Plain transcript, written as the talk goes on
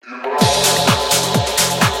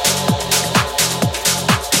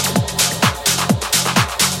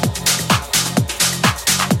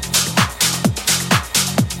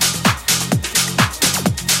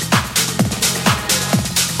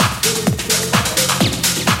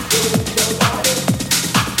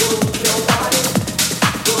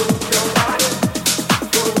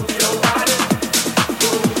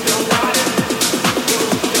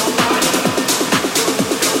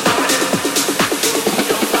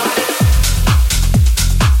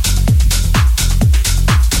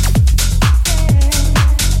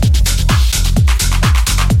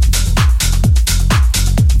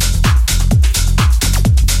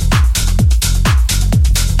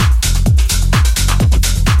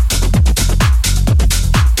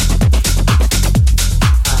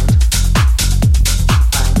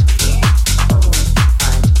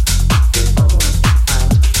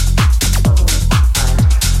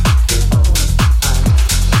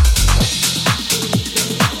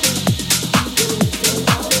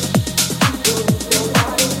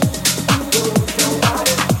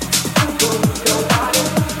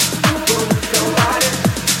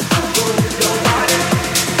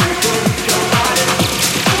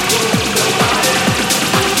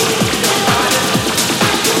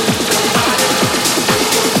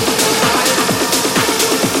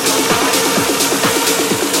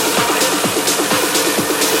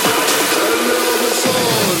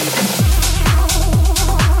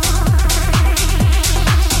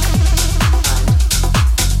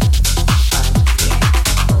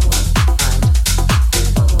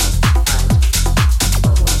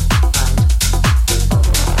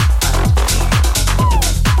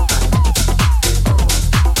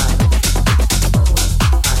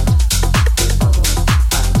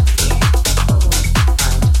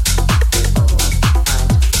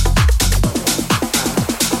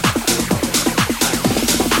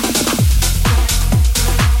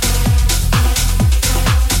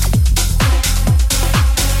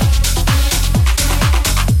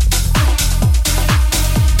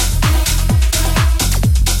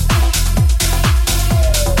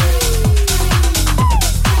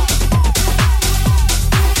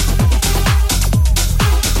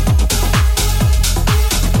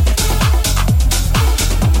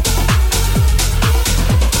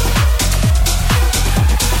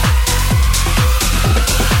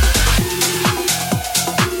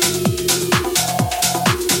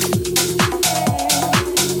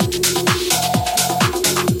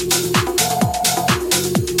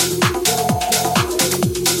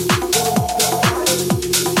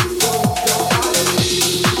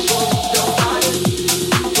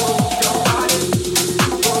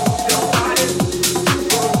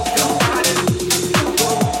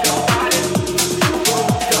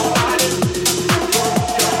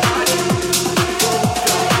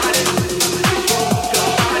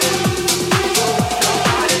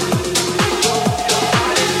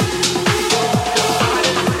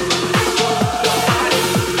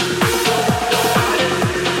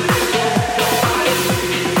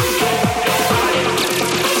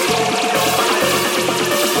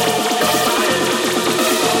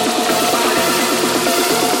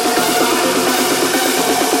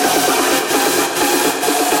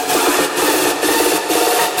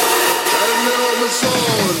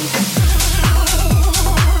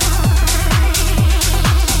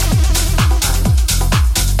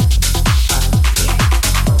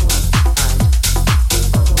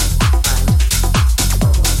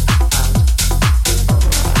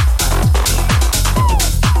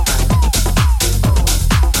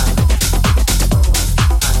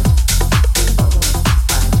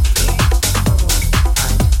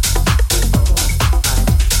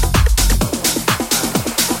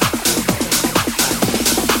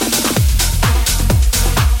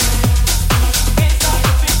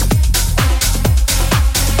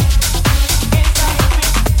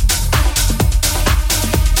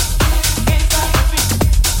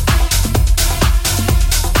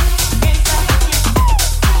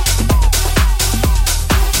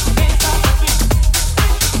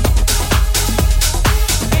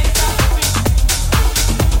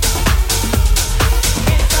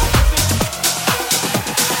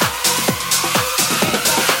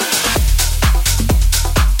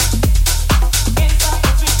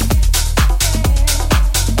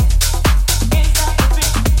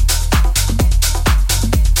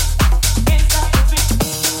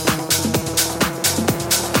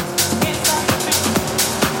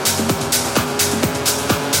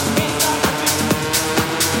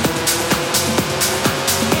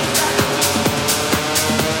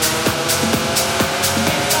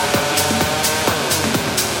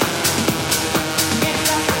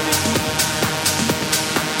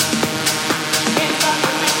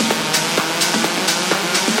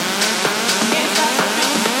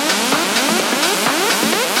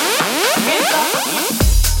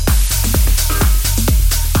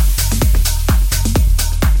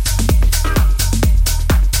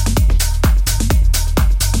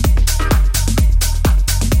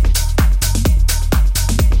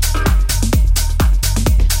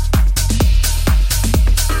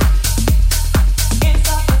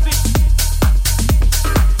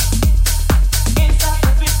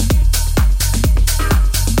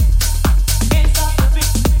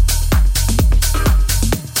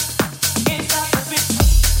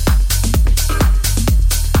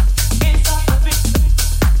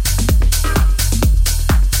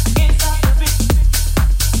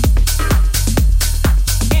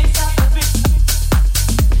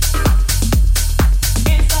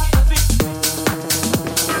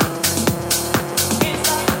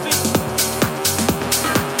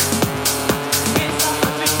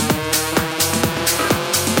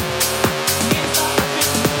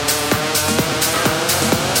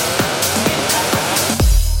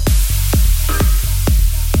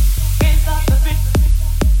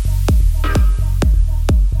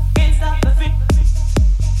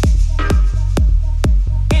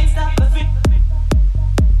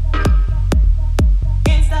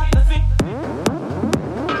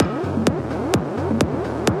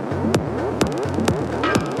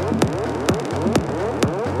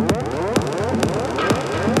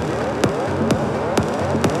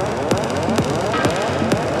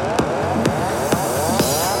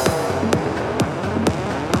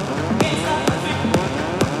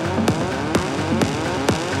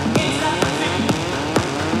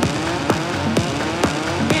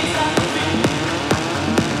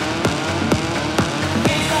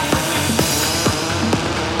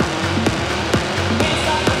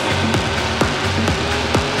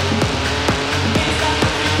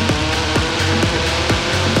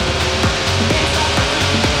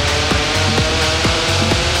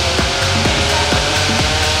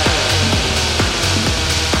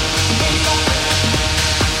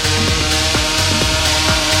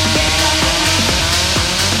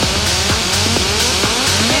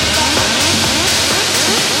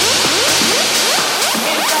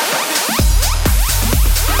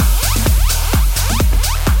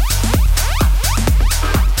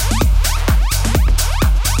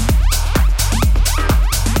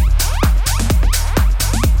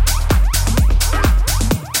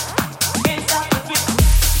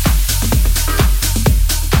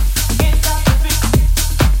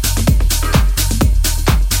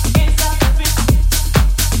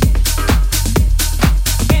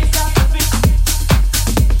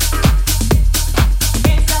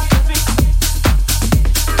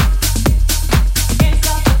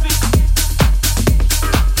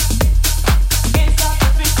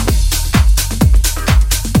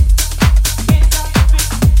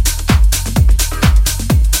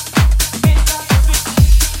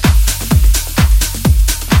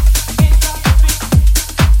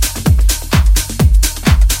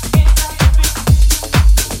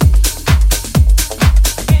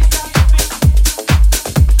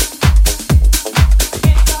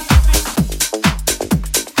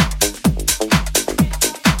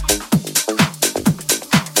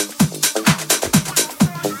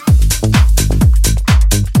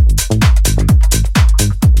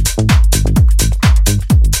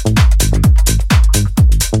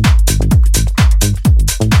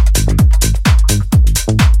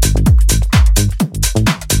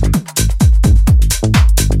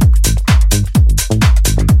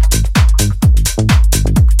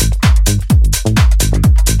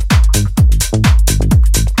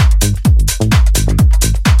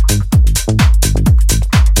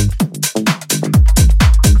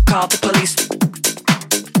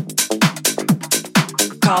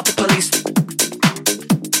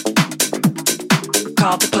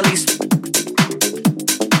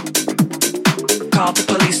Call the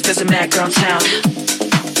police, there's a mad girl in town.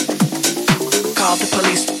 Call the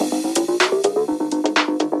police.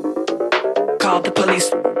 Call the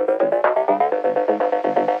police.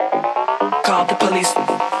 Call the police.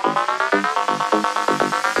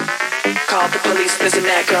 Call the police, there's a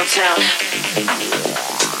mad girl in town.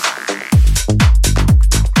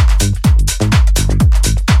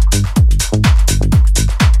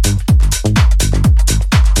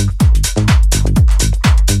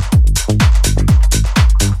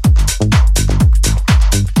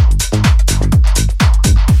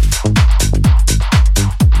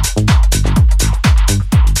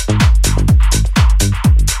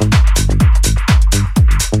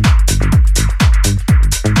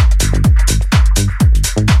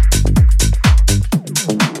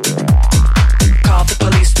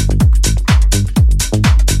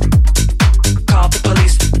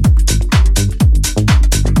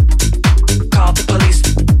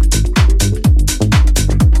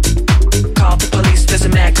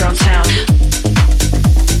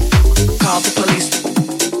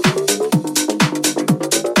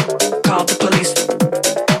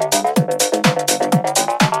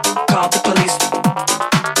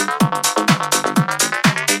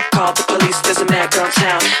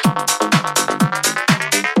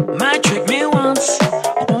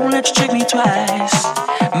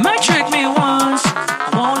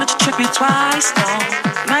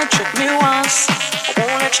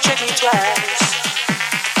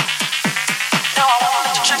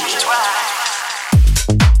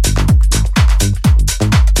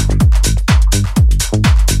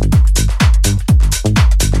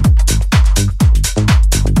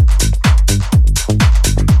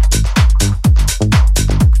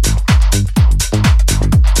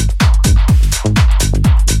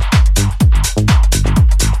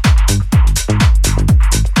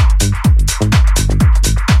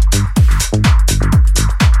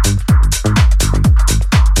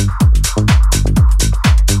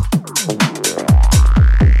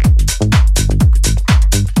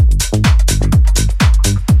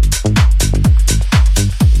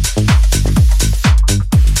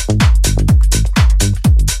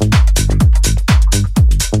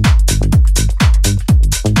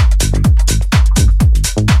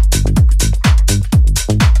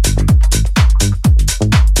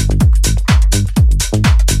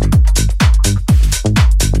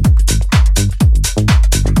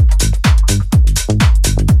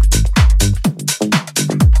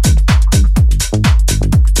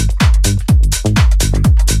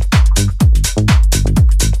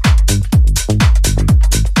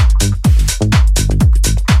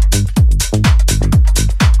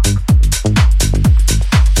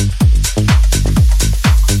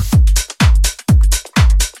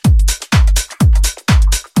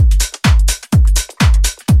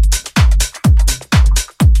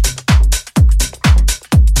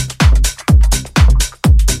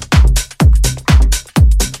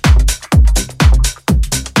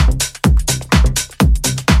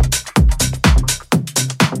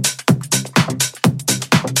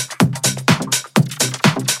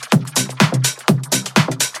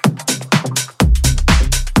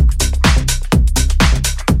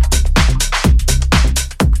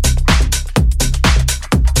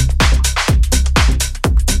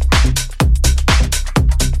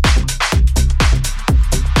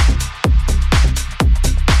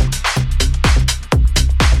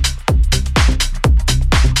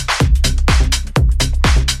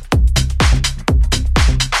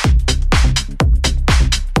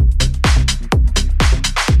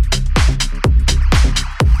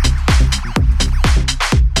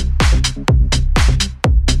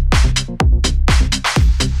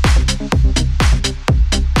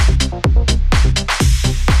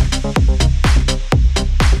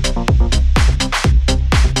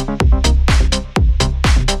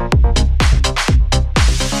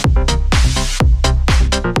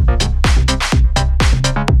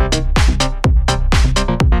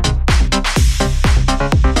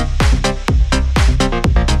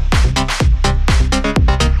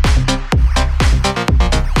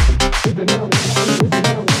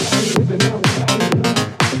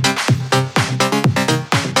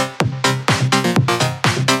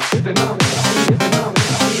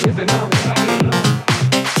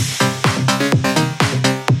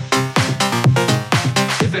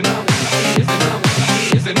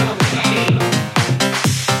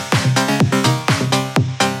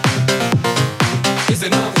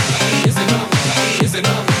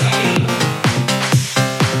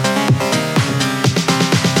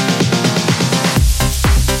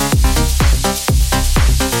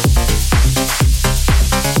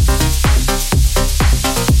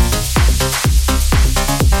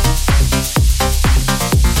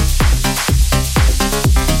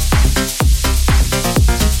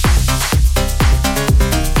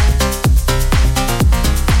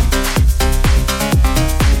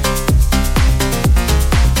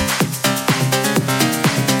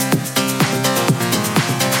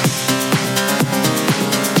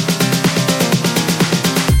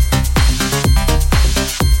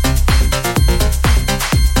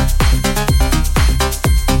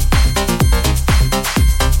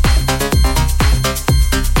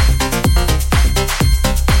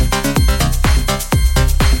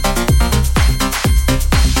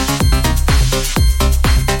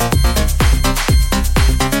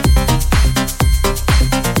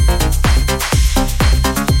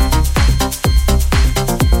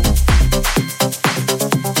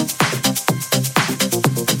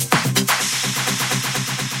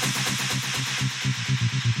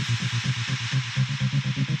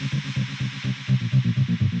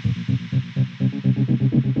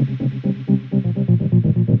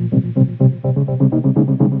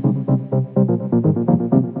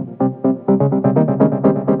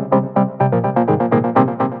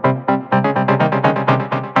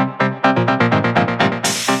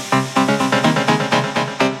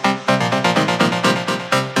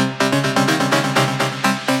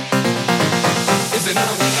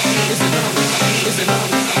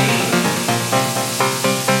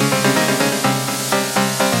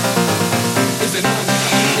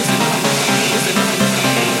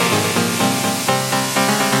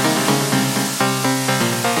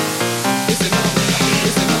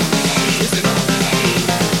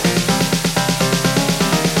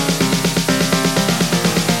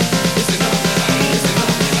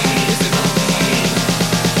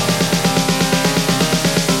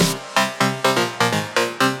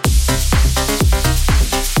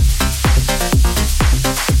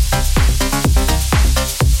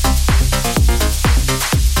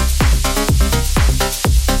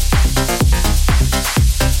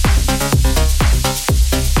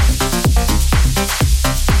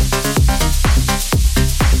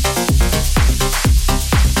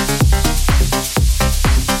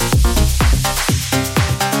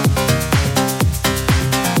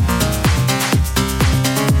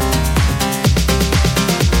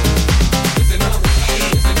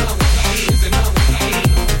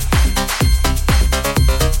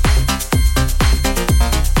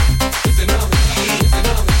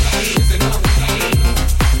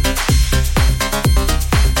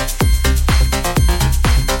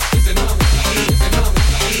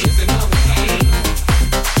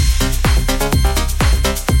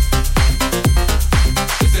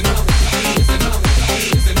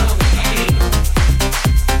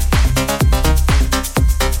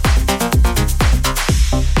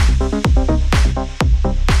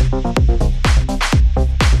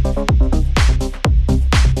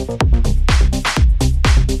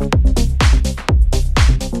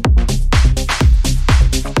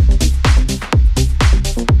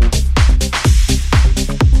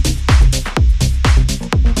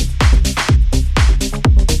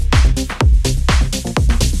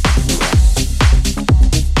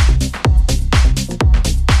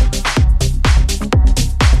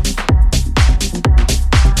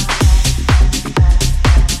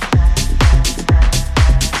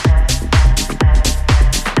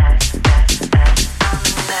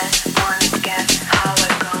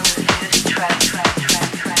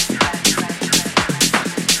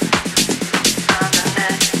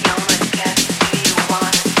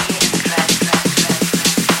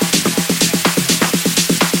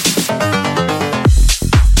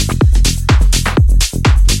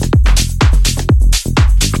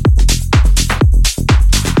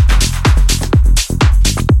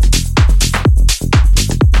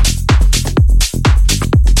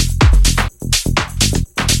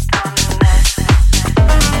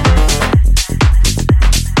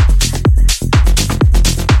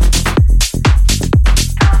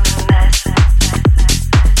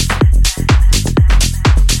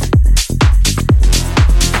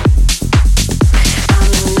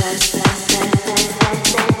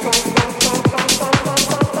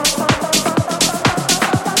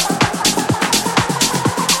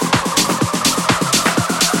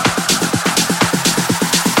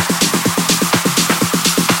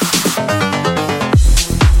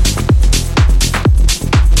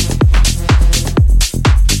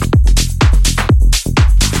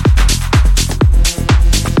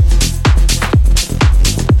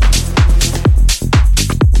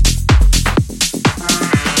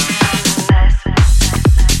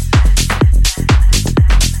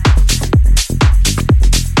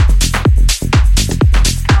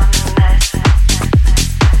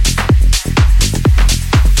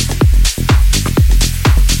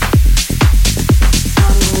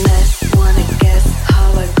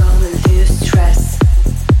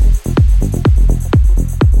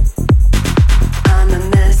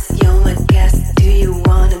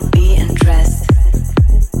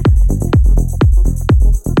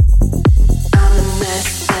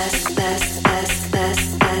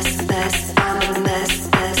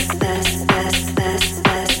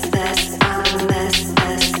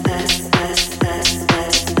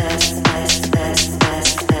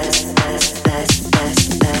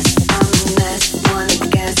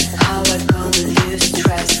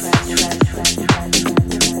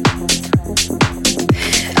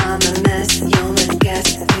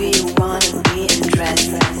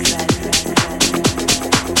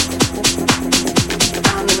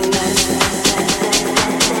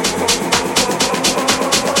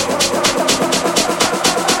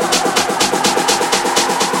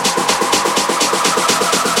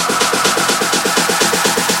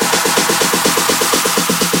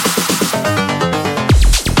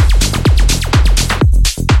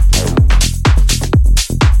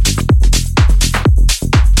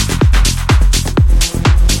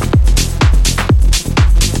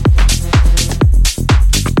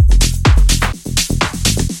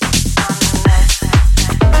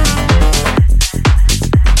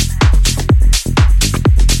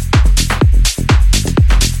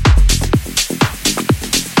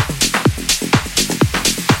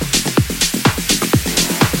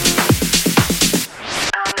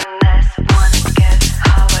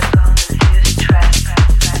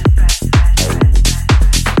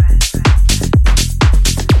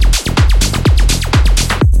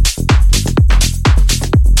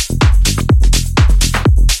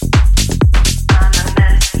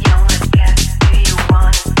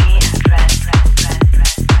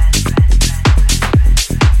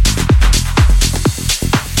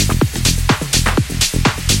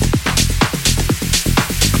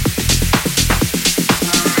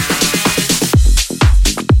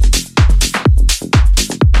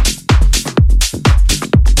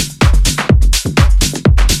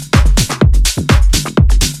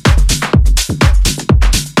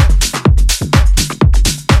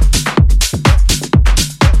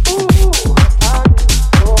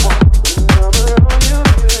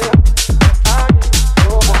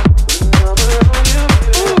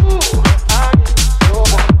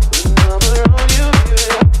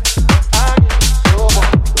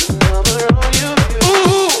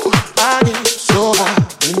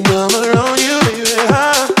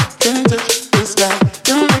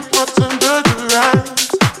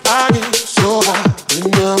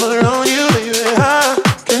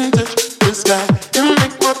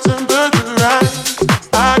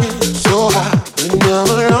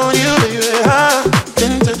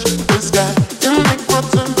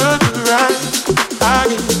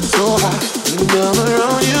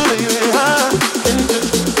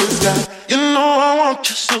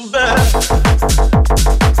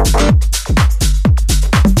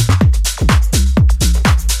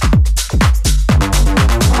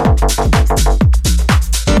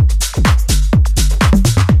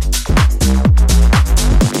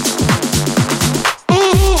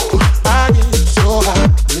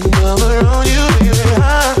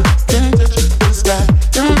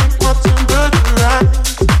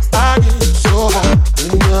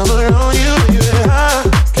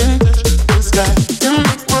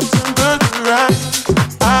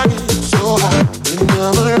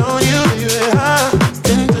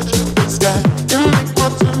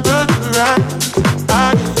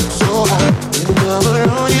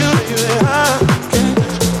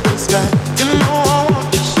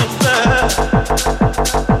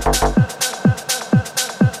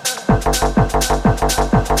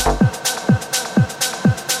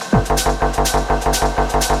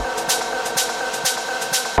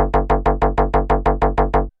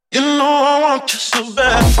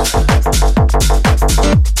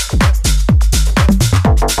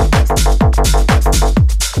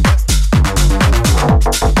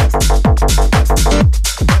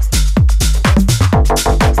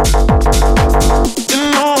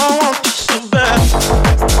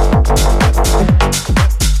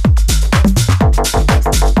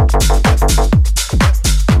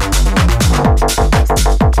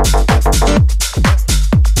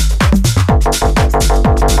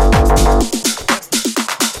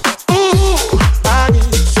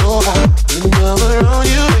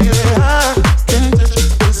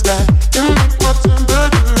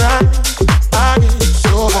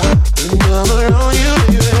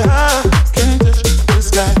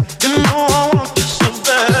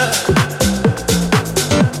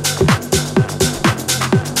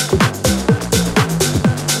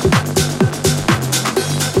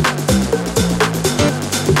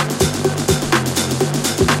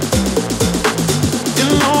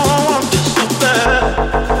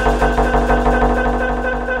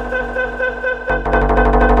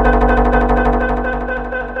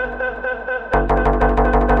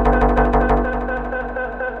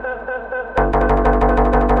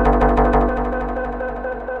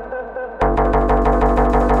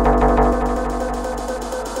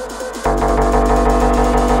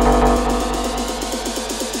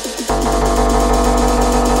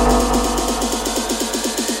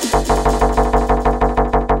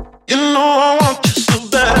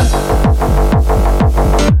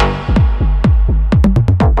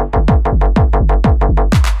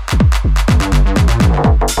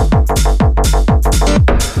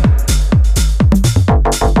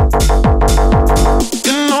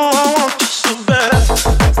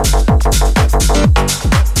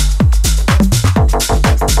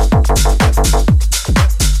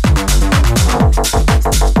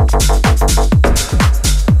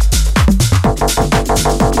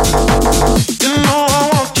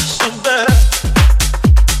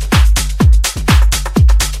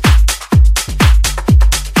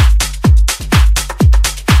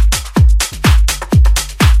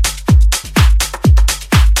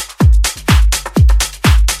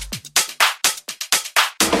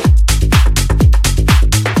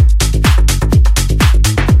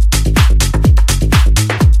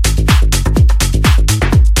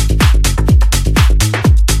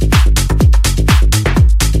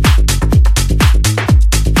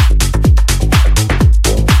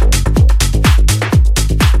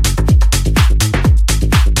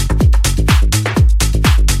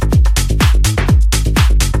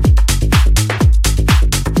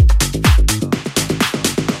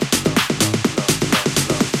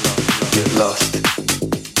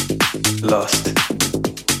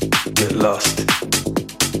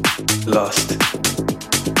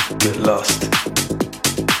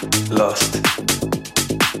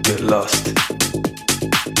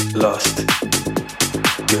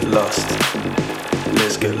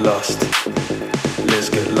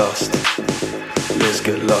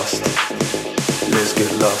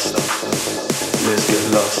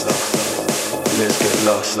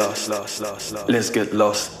 Let's get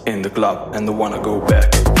lost in the club and don't wanna go back.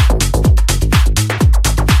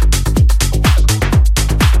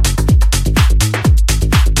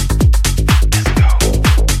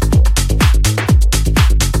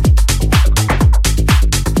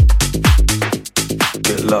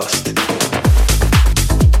 Get lost.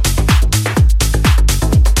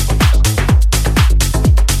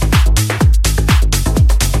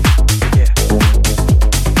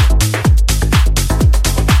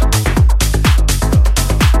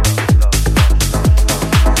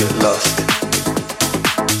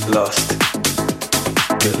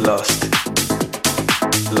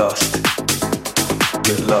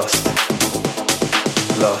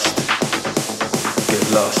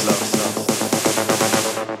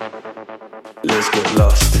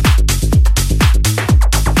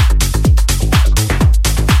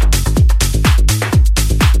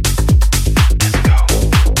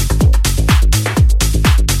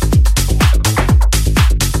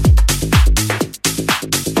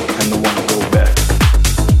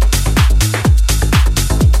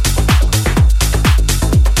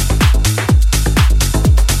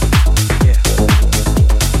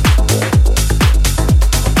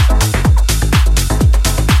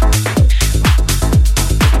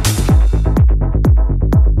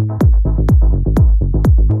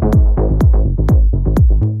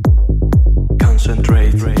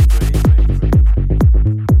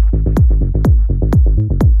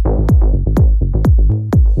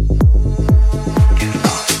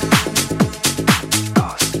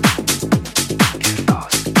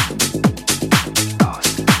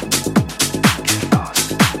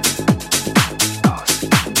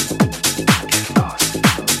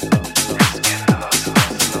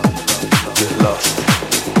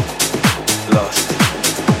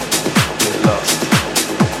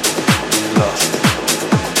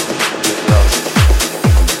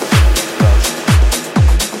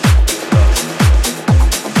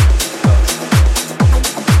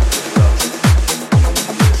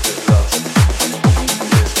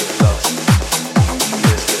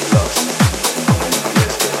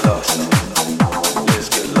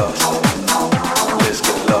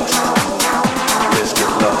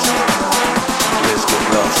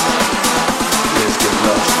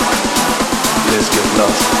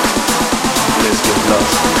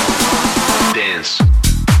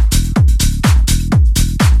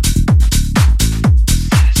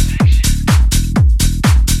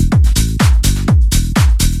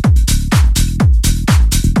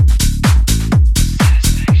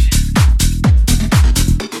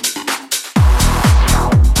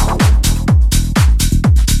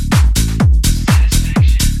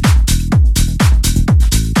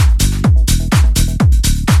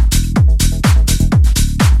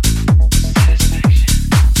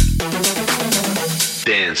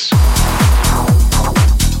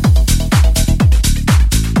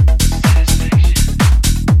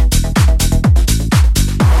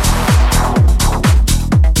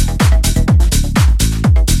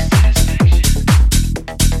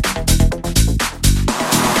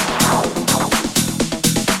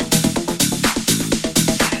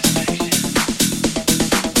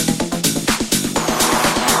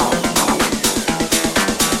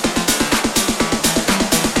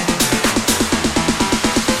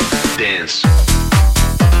 dance.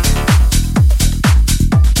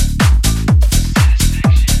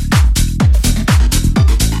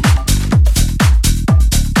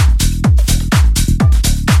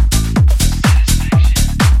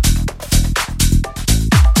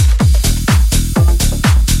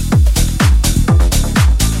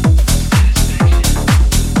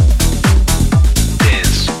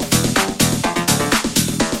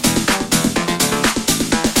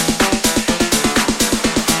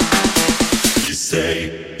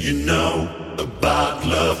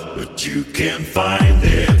 You can't find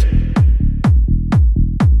it.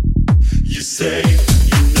 You say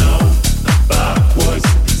you know about what's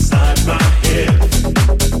inside my head.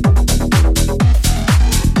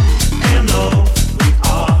 And all we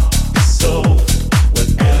are is soul,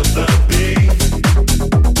 whatever be.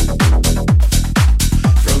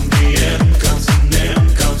 From the end comes an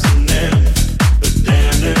end, comes an end, but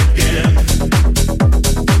then again.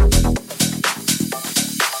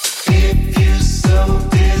 If you so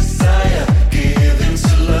desire, give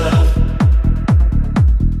into love.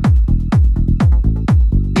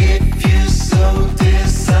 If you so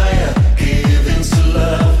desire, give into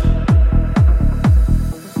love.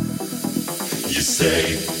 You say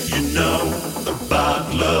you know about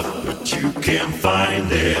love, but you can't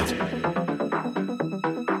find it.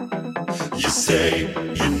 You say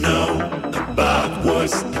you know about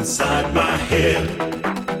what's inside my head.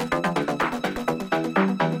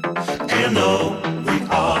 And all we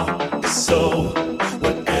are is soul,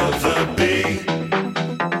 whatever be.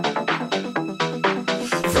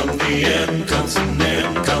 From the end comes an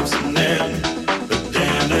end, comes an end, but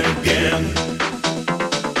then again.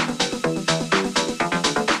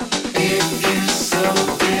 If you so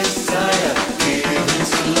desire, give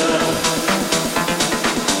into love.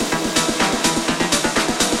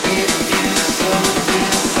 If you so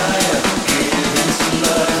desire, give into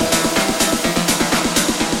love.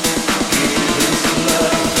 Give into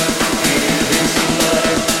love, give into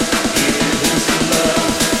love, give into love,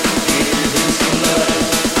 give into love,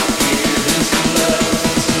 give into love,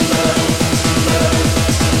 into love,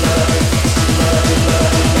 into love, into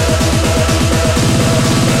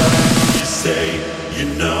love. You say you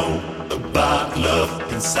know about love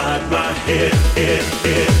inside my head, head,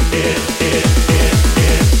 head, head, head, head,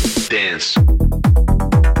 head. Dance.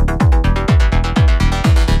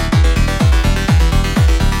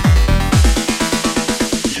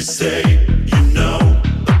 You say you know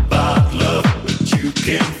about love, but you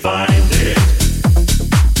can't find it.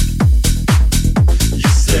 You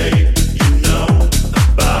say you know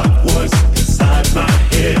about what's inside my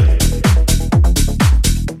head.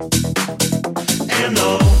 And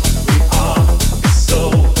all we are is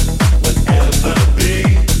soul, whatever be.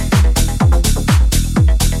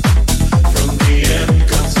 From the end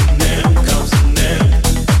comes an end, comes an end,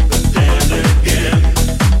 but then again.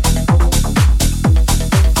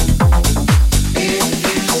 If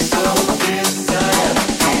you so desire,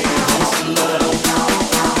 give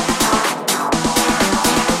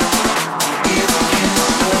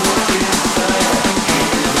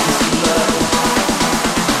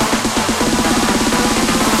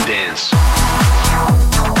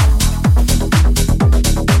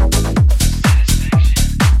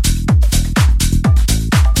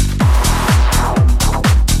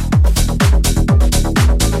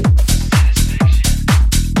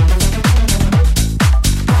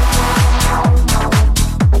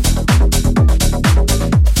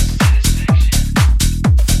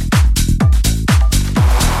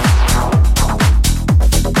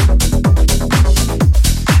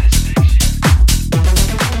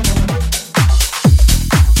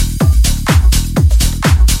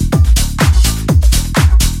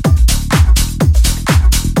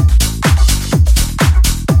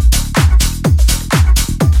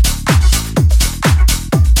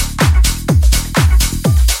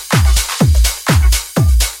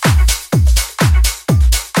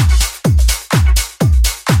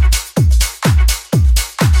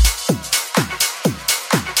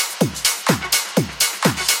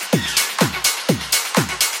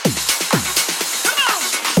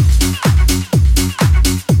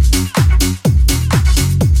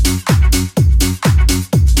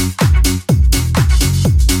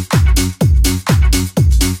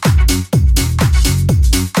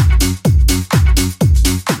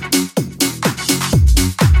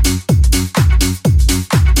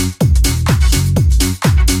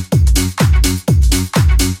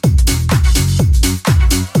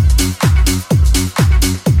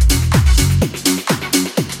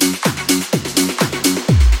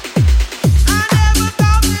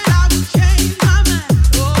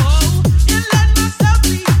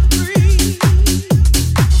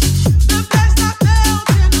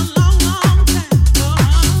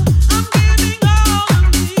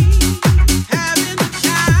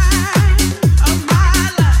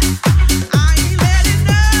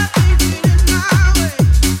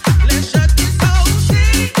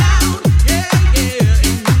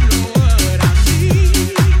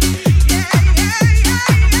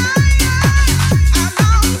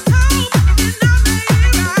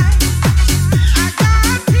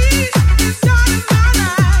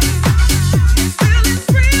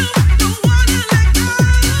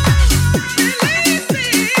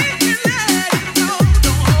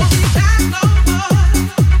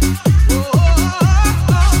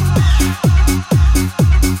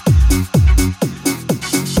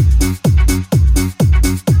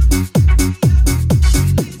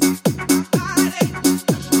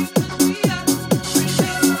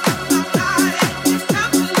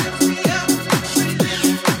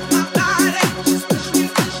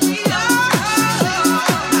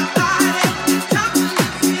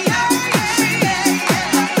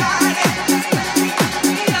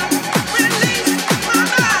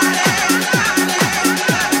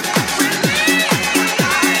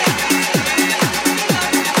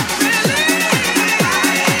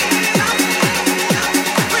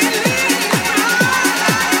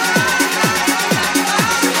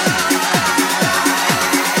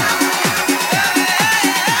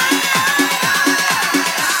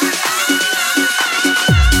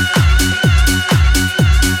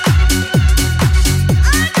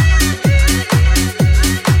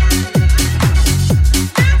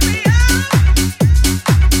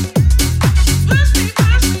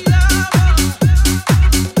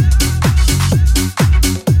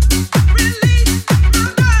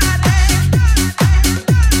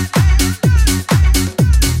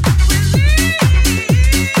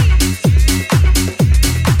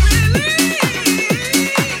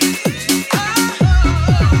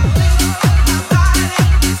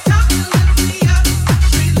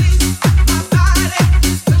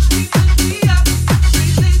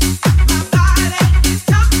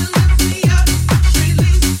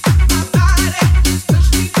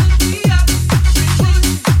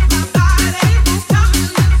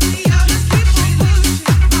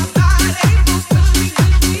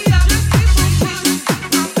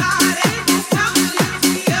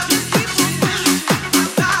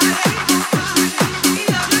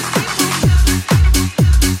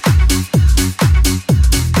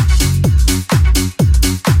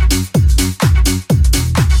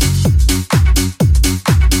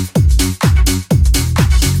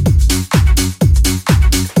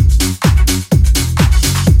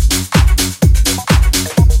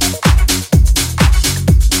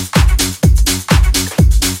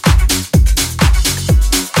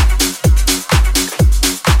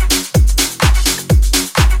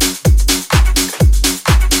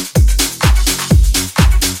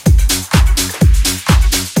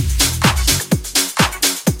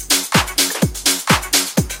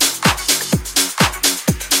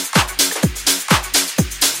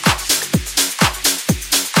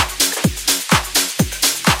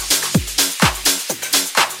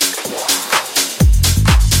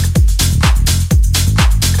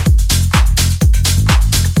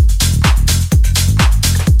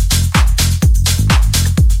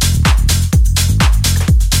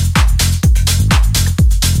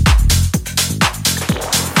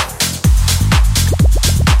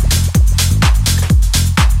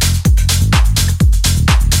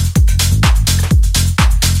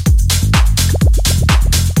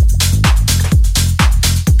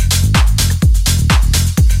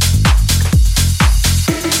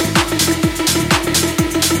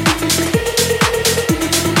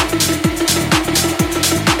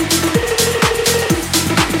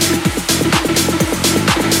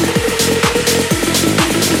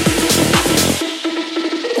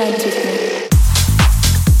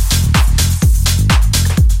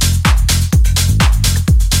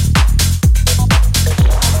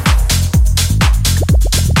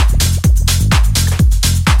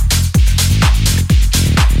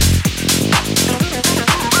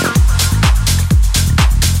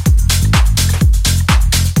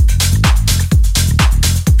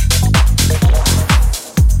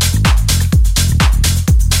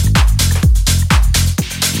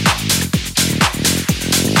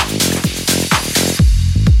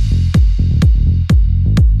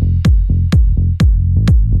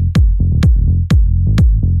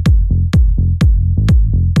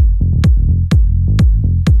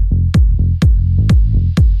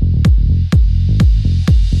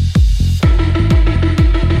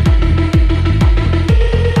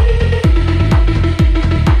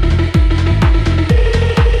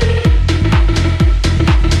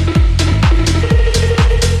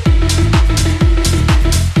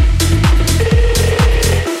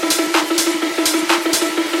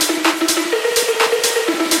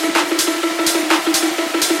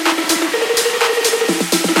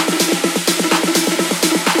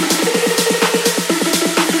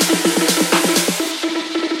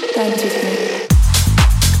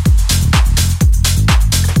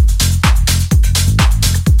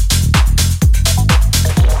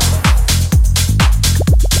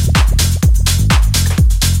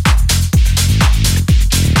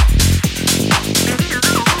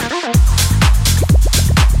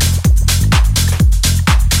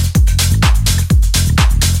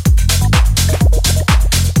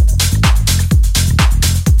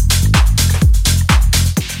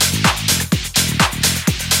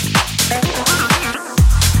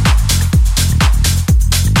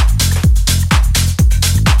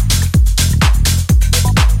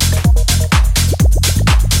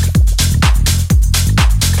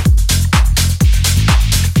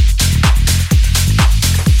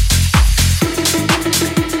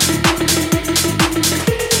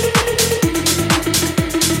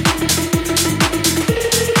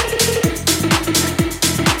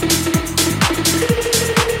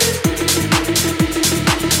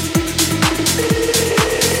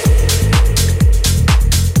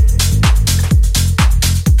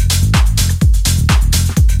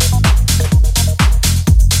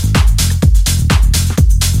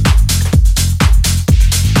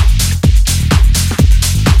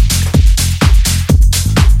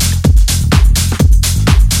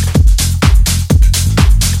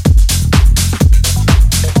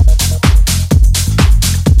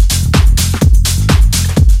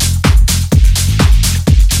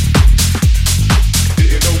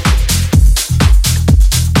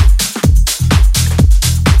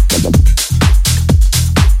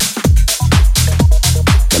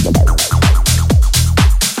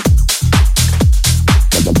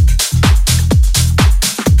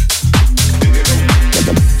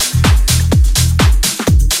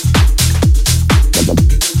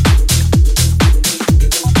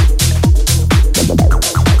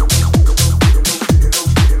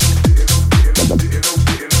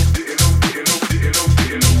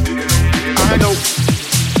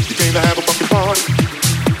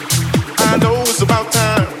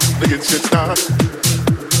started.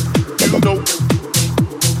 You know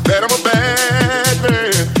that I'm a bad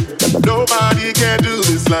man. Nobody can do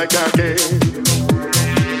this like I can.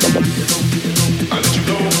 I let you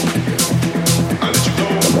know. I let you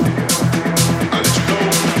know. I let you know.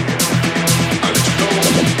 I let you know.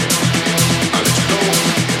 I let you know.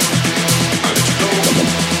 I let you know.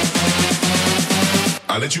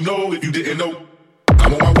 I let you know if you didn't know.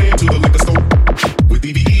 I'm on my way to the liquor store with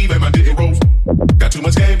BBE and my didn't roll. Got too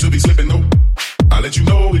much game to be slipping, no. I let you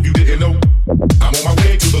know if you didn't know. I'm on my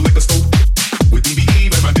way to the liquor store with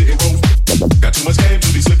BBE and my didn't roll. Got too much game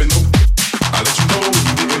to be slipping, no. I let you know if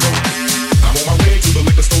you didn't know. I'm on my way to the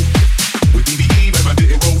liquor store with BBE and my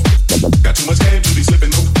didn't roll. Got too much game to be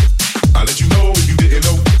slipping, no. I let you know if you didn't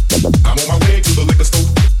know. I'm on my way to the liquor store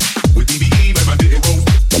with BBE and my didn't roll.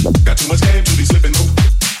 Got too much game to be slipping, no.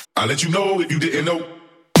 I let you know if you didn't know.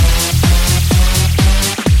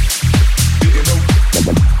 Didn't know.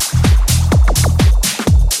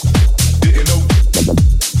 Didn't know.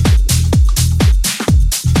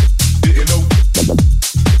 Didn't know.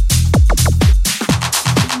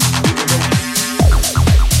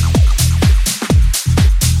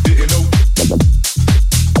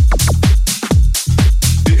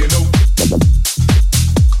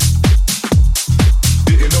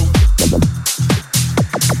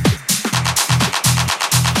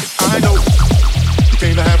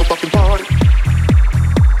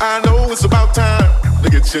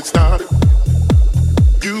 Shit started.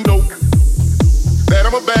 You know that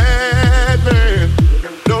I'm a bad man.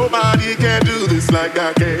 Nobody can do this like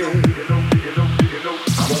I can.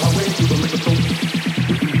 I'm on my way to the liquor store.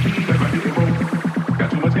 Got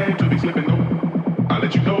too much game to be slipping, no. I'll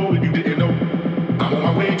let you know if you didn't know. I'm on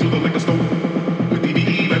my way to the liquor store with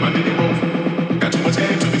DBE and my didn't roll. Got too much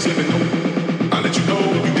game to be slipping, no. I'll let you know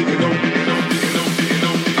if you didn't know. I'll let you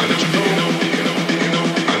know. I'll let you know.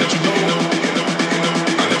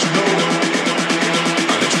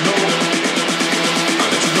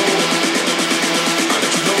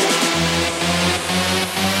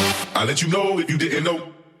 I'll let you know if you didn't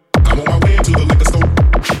know. I'm on my way to the liquor store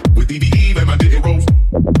with BBE and my didn't roll.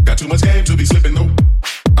 Got too much game to be slipping, no.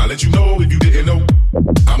 I'll let you know if you didn't know.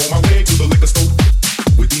 I'm on my way to the liquor store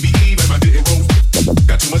with BBE and my didn't roll.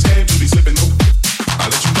 Got too much game to be slipping, no. I'll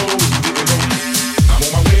let you know if you didn't know. I'm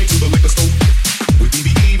on my way to the liquor store with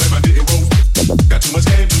BBE and my didn't roll. Got too much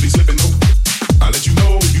game to be slipping, no. I'll let you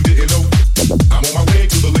know if you didn't know. I'm on my way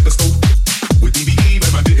to the liquor store with BBE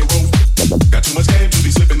and my didn't roll. Got too much game to be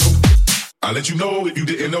slipping, no. I'll let you know if you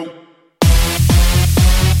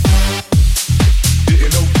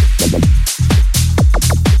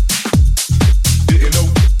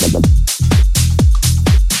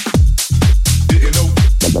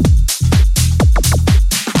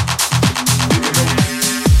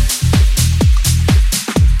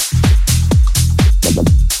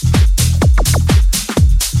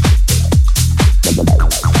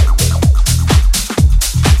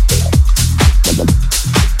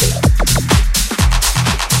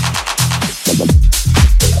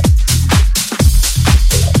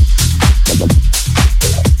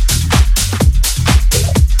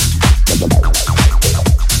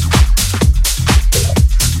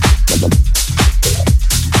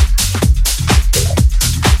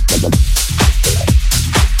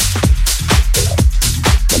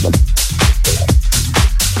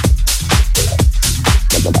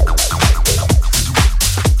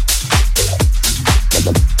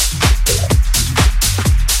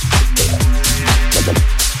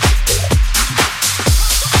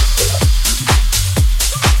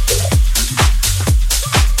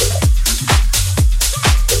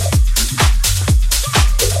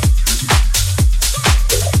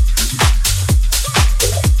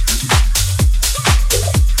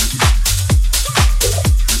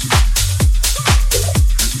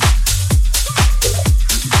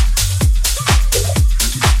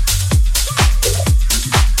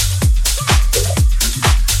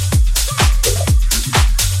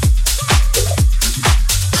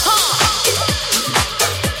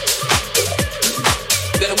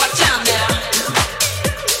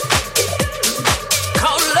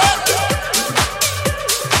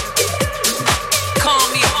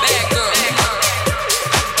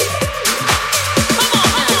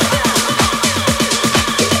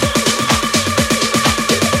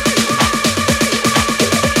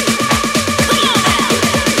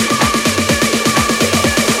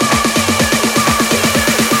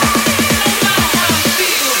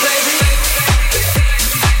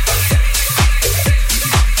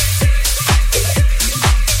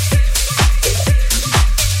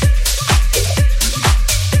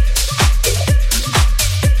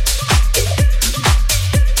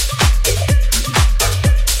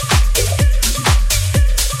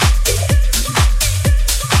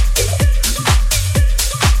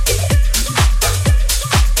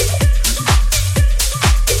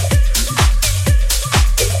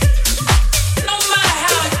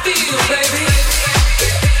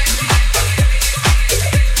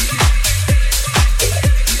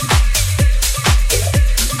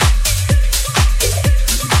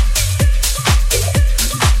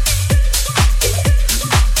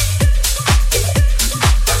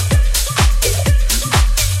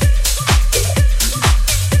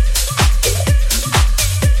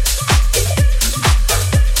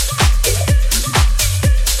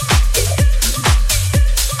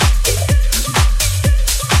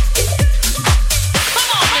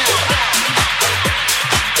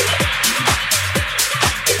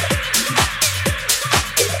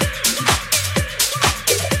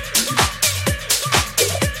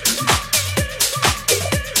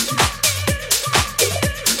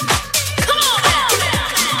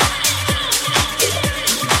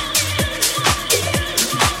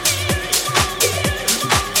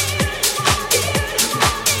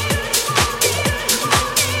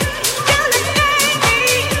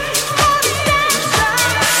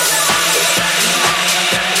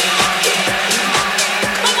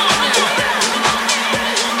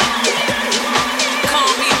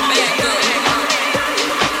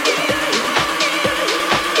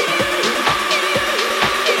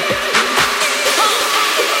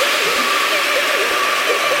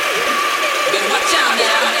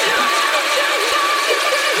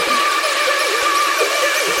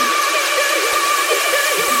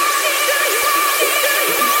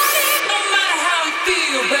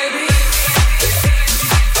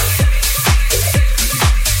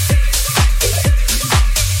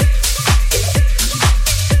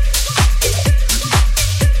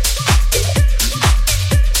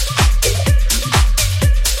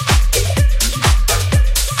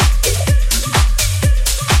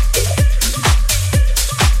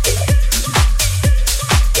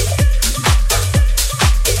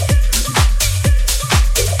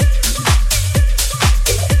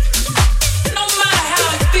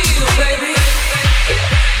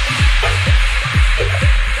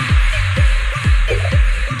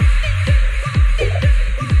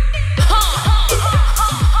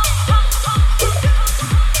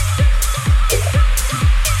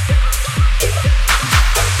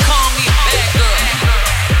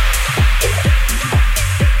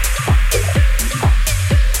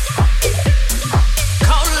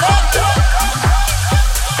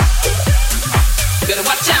better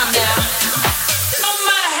watch out now. No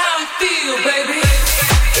matter how you feel, baby.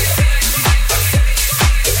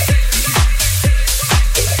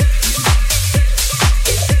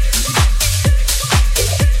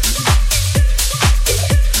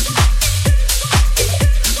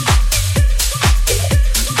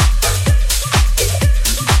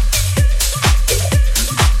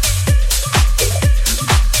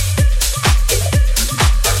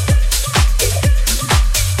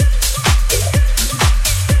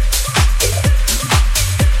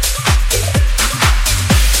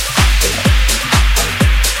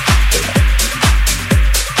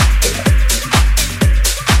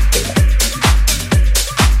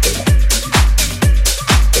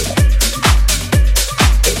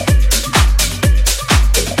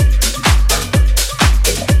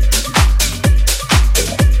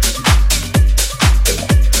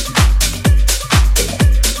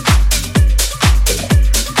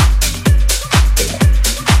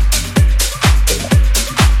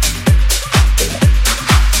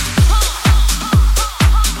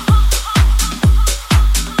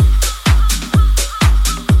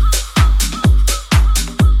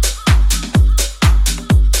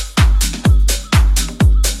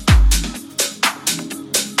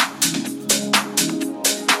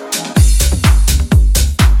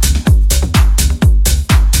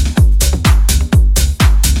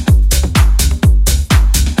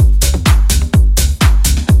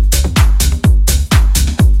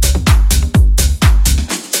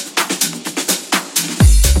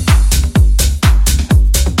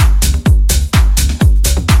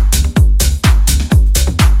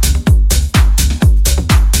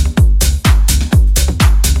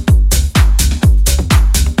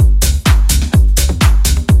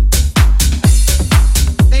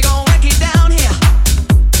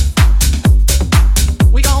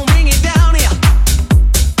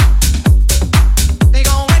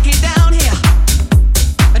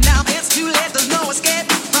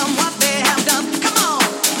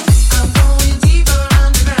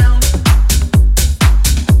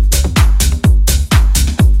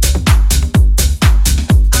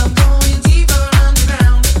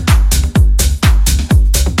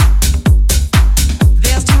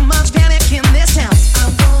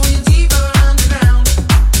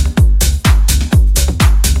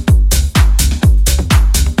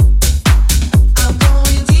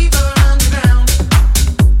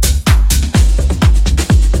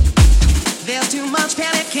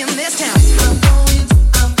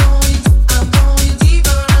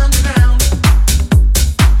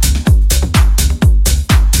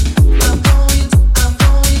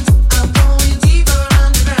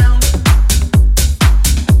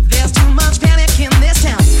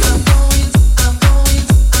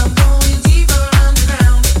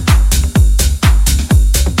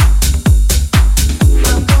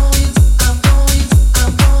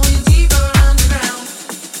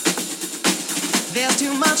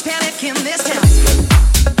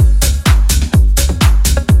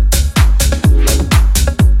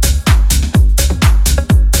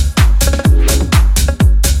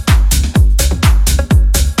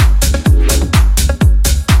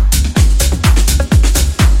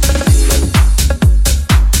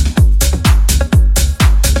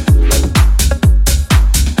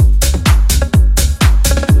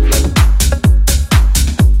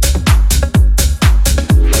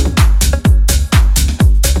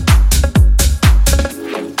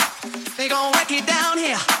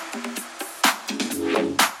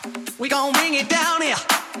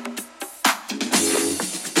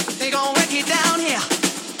 gon' break it down here.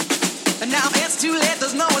 And now it's too late,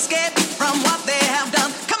 there's no escape from what they have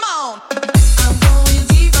done.